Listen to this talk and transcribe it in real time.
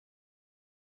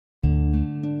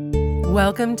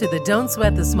Welcome to the Don't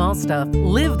Sweat the Small Stuff,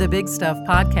 Live the Big Stuff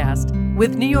podcast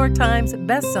with New York Times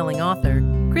bestselling author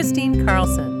Kristine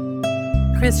Carlson.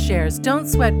 Chris shares Don't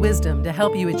Sweat wisdom to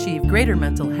help you achieve greater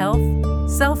mental health,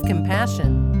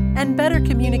 self-compassion, and better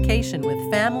communication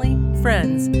with family,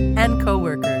 friends, and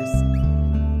coworkers.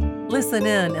 Listen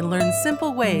in and learn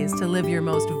simple ways to live your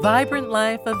most vibrant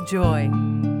life of joy.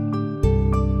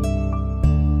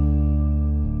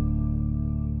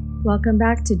 Welcome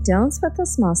back to Don't Sweat the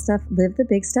Small Stuff, Live the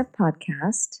Big Stuff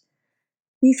podcast.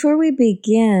 Before we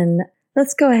begin,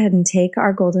 let's go ahead and take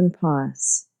our golden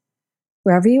pause.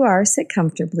 Wherever you are, sit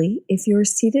comfortably. If you're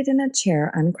seated in a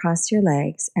chair, uncross your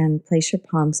legs and place your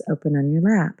palms open on your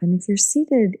lap. And if you're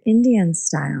seated Indian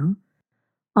style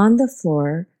on the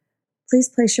floor, please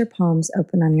place your palms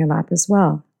open on your lap as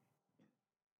well.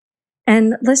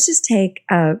 And let's just take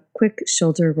a quick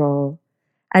shoulder roll.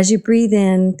 As you breathe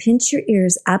in, pinch your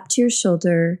ears up to your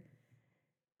shoulder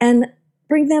and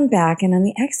bring them back. And on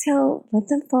the exhale, let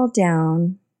them fall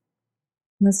down.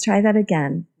 Let's try that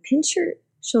again. Pinch your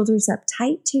shoulders up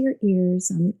tight to your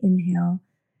ears on the inhale.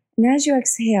 And as you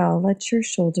exhale, let your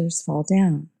shoulders fall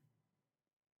down.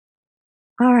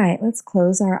 All right, let's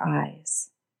close our eyes.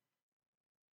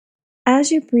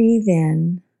 As you breathe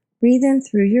in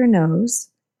through your nose,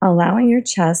 allowing your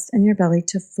chest and your belly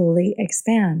to fully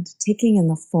expand, taking in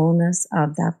the fullness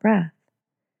of that breath.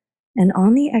 And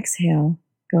on the exhale,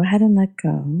 go ahead and let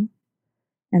go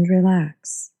and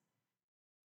relax.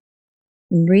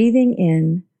 And breathing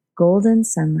in golden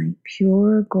sunlight,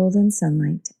 pure golden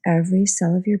sunlight to every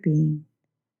cell of your being.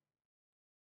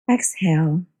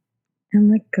 Exhale and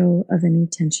let go of any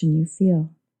tension you feel.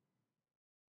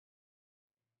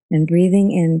 And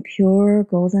breathing in pure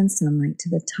golden sunlight to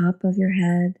the top of your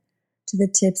head, to the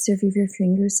tips of your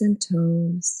fingers and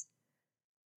toes.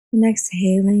 And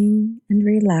exhaling and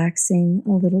relaxing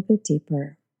a little bit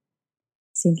deeper,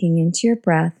 sinking into your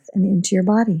breath and into your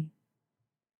body.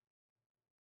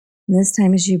 And this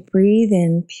time as you breathe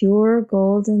in pure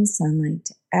golden sunlight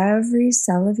to every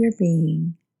cell of your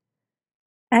being,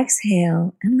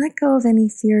 exhale and let go of any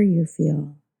fear you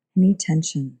feel, any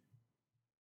tension.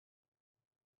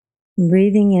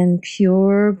 Breathing in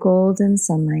pure golden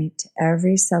sunlight to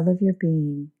every cell of your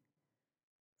being.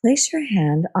 Place your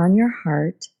hand on your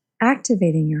heart,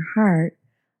 activating your heart,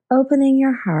 opening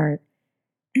your heart,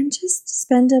 and just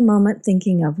spend a moment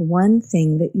thinking of one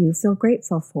thing that you feel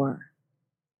grateful for.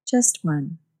 Just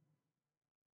one.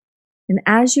 And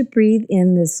as you breathe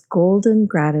in this golden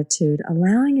gratitude,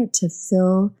 allowing it to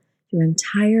fill your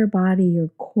entire body, your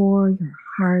core, your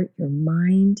heart, your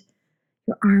mind,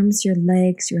 your arms, your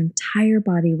legs, your entire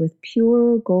body with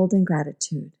pure golden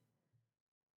gratitude.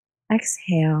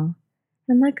 Exhale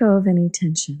and let go of any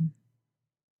tension.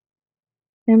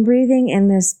 And breathing in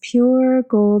this pure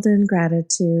golden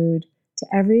gratitude to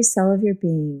every cell of your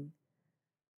being.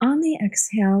 On the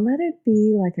exhale, let it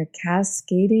be like a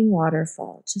cascading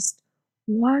waterfall, just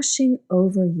washing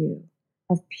over you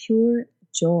of pure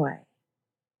joy.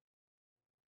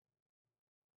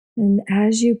 And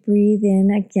as you breathe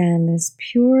in again, this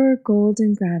pure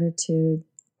golden gratitude,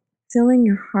 filling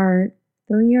your heart,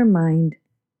 filling your mind,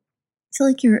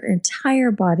 filling your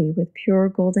entire body with pure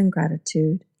golden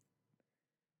gratitude.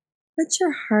 Let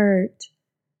your heart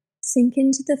sink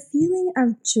into the feeling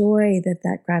of joy that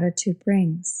that gratitude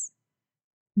brings.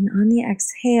 And on the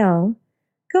exhale,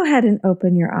 go ahead and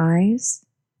open your eyes.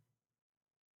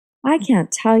 I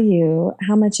can't tell you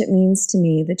how much it means to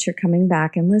me that you're coming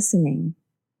back and listening.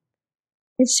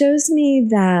 It shows me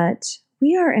that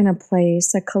we are in a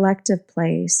place, a collective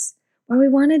place, where we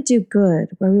want to do good,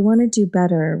 where we want to do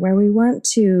better, where we want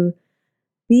to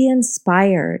be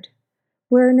inspired,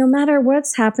 where no matter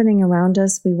what's happening around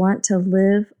us, we want to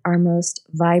live our most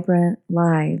vibrant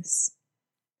lives.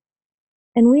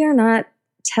 And we are not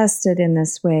tested in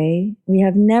this way. We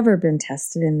have never been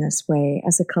tested in this way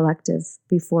as a collective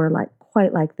before,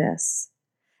 quite like this.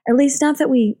 At least not that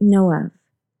we know of.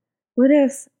 What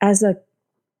if, as a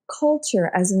culture,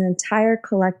 as an entire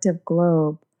collective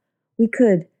globe, we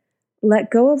could let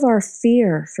go of our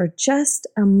fear for just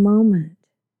a moment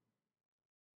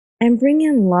and bring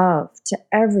in love to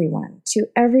everyone, to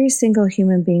every single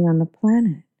human being on the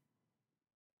planet?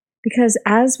 Because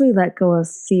as we let go of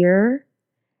fear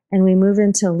and we move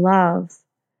into love,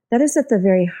 that is at the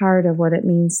very heart of what it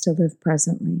means to live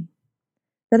presently.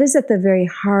 That is at the very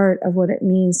heart of what it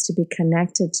means to be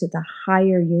connected to the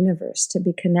higher universe, to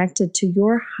be connected to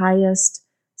your highest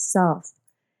self.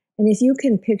 And if you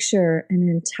can picture an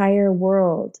entire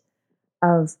world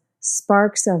of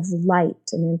sparks of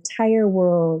light, an entire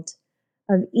world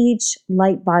of each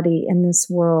light body in this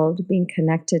world being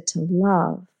connected to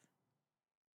love,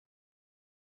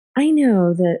 I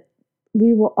know that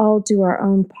we will all do our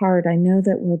own part. I know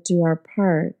that we'll do our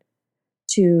part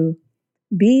to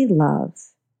be love.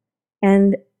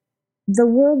 And the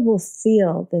world will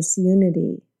feel this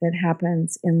unity that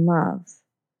happens in love.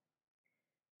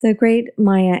 The great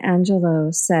Maya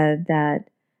Angelou said that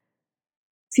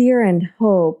fear and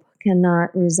hope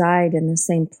cannot reside in the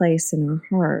same place in our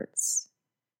hearts.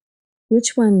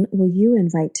 Which one will you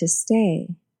invite to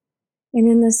stay? And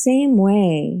in the same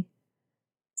way,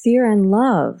 fear and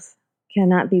love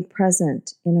cannot be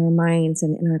present in our minds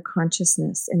and in our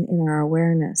consciousness and in our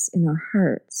awareness, in our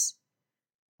hearts.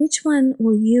 Which one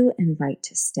will you invite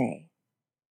to stay?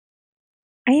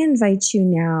 I invite you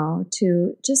now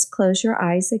to just close your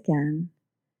eyes again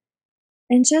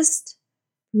and just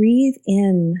breathe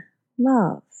in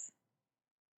love.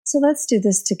 So let's do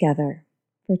this together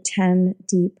for 10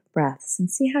 deep breaths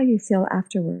and see how you feel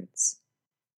afterwards.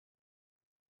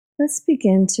 Let's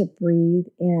begin to breathe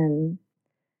in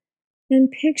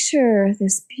and picture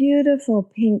this beautiful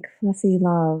pink fluffy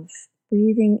love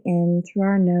breathing in through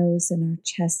our nose and our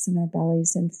chests and our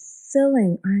bellies and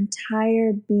filling our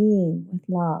entire being with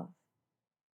love.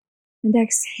 And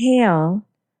exhale,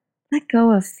 let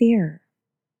go of fear.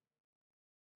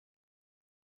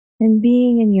 And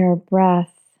being in your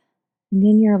breath and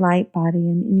in your light body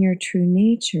and in your true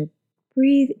nature,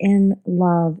 breathe in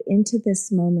love into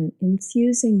this moment,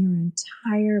 infusing your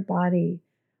entire body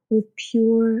with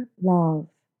pure love.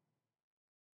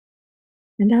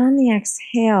 And on the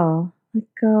exhale, let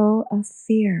go of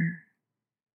fear.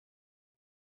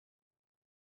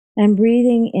 And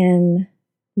breathing in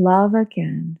love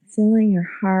again, filling your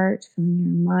heart, filling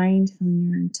your mind, filling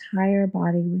your entire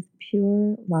body with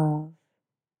pure love.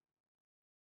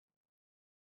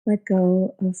 Let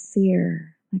go of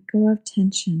fear, let go of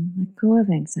tension, let go of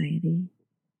anxiety.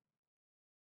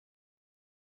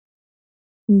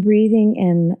 And breathing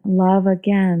in love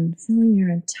again, filling your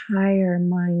entire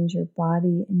mind, your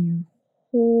body, and your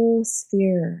whole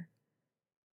sphere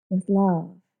with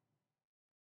love.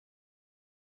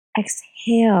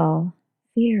 Exhale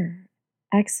fear,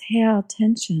 exhale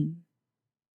tension.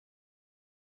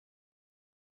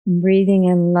 And breathing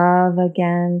in love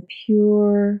again,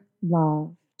 pure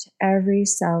love to every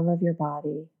cell of your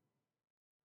body.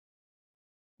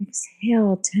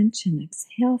 Exhale tension,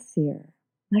 exhale fear,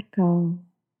 let go.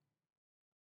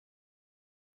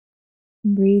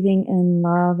 And breathing in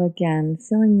love again,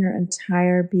 filling your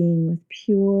entire being with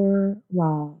pure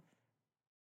love.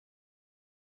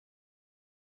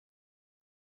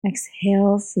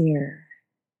 Exhale fear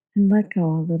and let go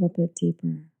a little bit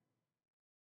deeper.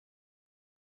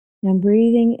 And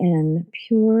breathing in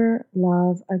pure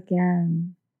love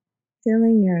again,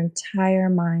 filling your entire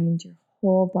mind, your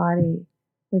whole body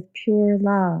with pure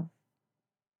love.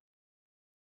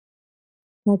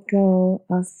 Let go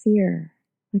of fear,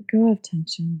 let go of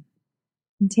tension.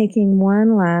 And taking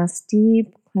one last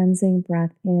deep cleansing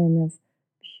breath in of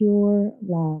pure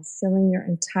love, filling your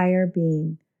entire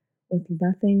being with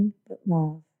nothing but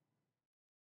love.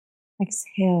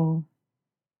 Exhale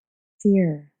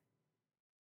fear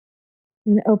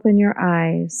and open your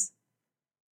eyes.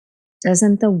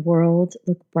 Doesn't the world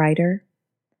look brighter?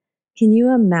 Can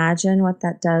you imagine what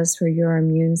that does for your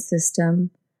immune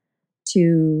system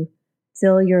to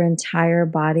fill your entire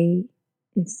body,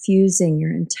 infusing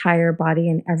your entire body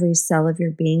and every cell of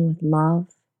your being with love?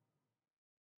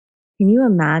 Can you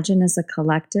imagine as a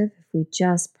collective if we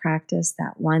just practice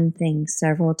that one thing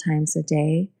several times a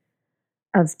day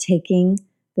of taking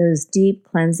those deep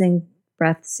cleansing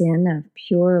breaths in of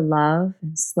pure love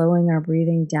and slowing our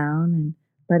breathing down and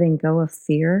letting go of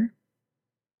fear?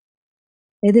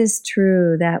 It is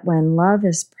true that when love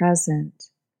is present,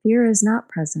 fear is not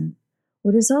present.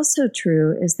 What is also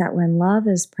true is that when love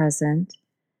is present,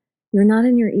 you're not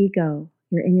in your ego,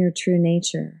 you're in your true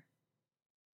nature.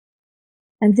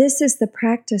 And this is the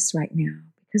practice right now,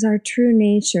 because our true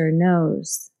nature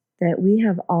knows that we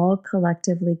have all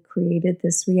collectively created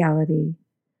this reality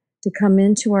to come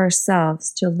into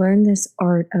ourselves, to learn this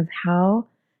art of how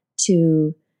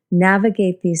to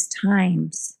navigate these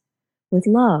times with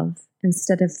love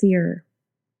instead of fear.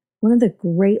 One of the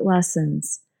great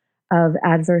lessons of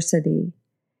adversity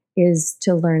is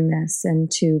to learn this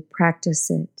and to practice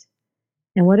it.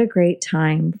 And what a great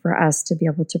time for us to be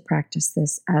able to practice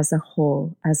this as a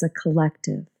whole, as a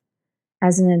collective,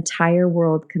 as an entire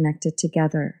world connected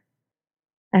together.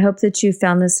 I hope that you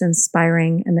found this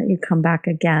inspiring and that you come back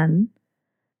again.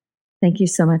 Thank you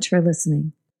so much for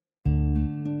listening.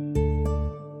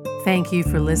 Thank you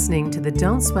for listening to the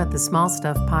Don't Sweat the Small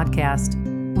Stuff podcast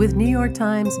with New York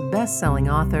Times best-selling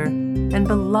author and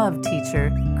beloved teacher,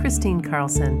 Kristine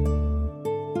Carlson.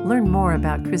 Learn more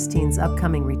about Christine's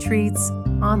upcoming retreats,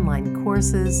 online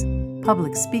courses,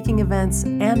 public speaking events,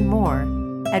 and more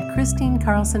at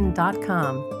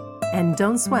ChristineCarlson.com and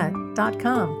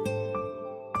Don'tSweat.com.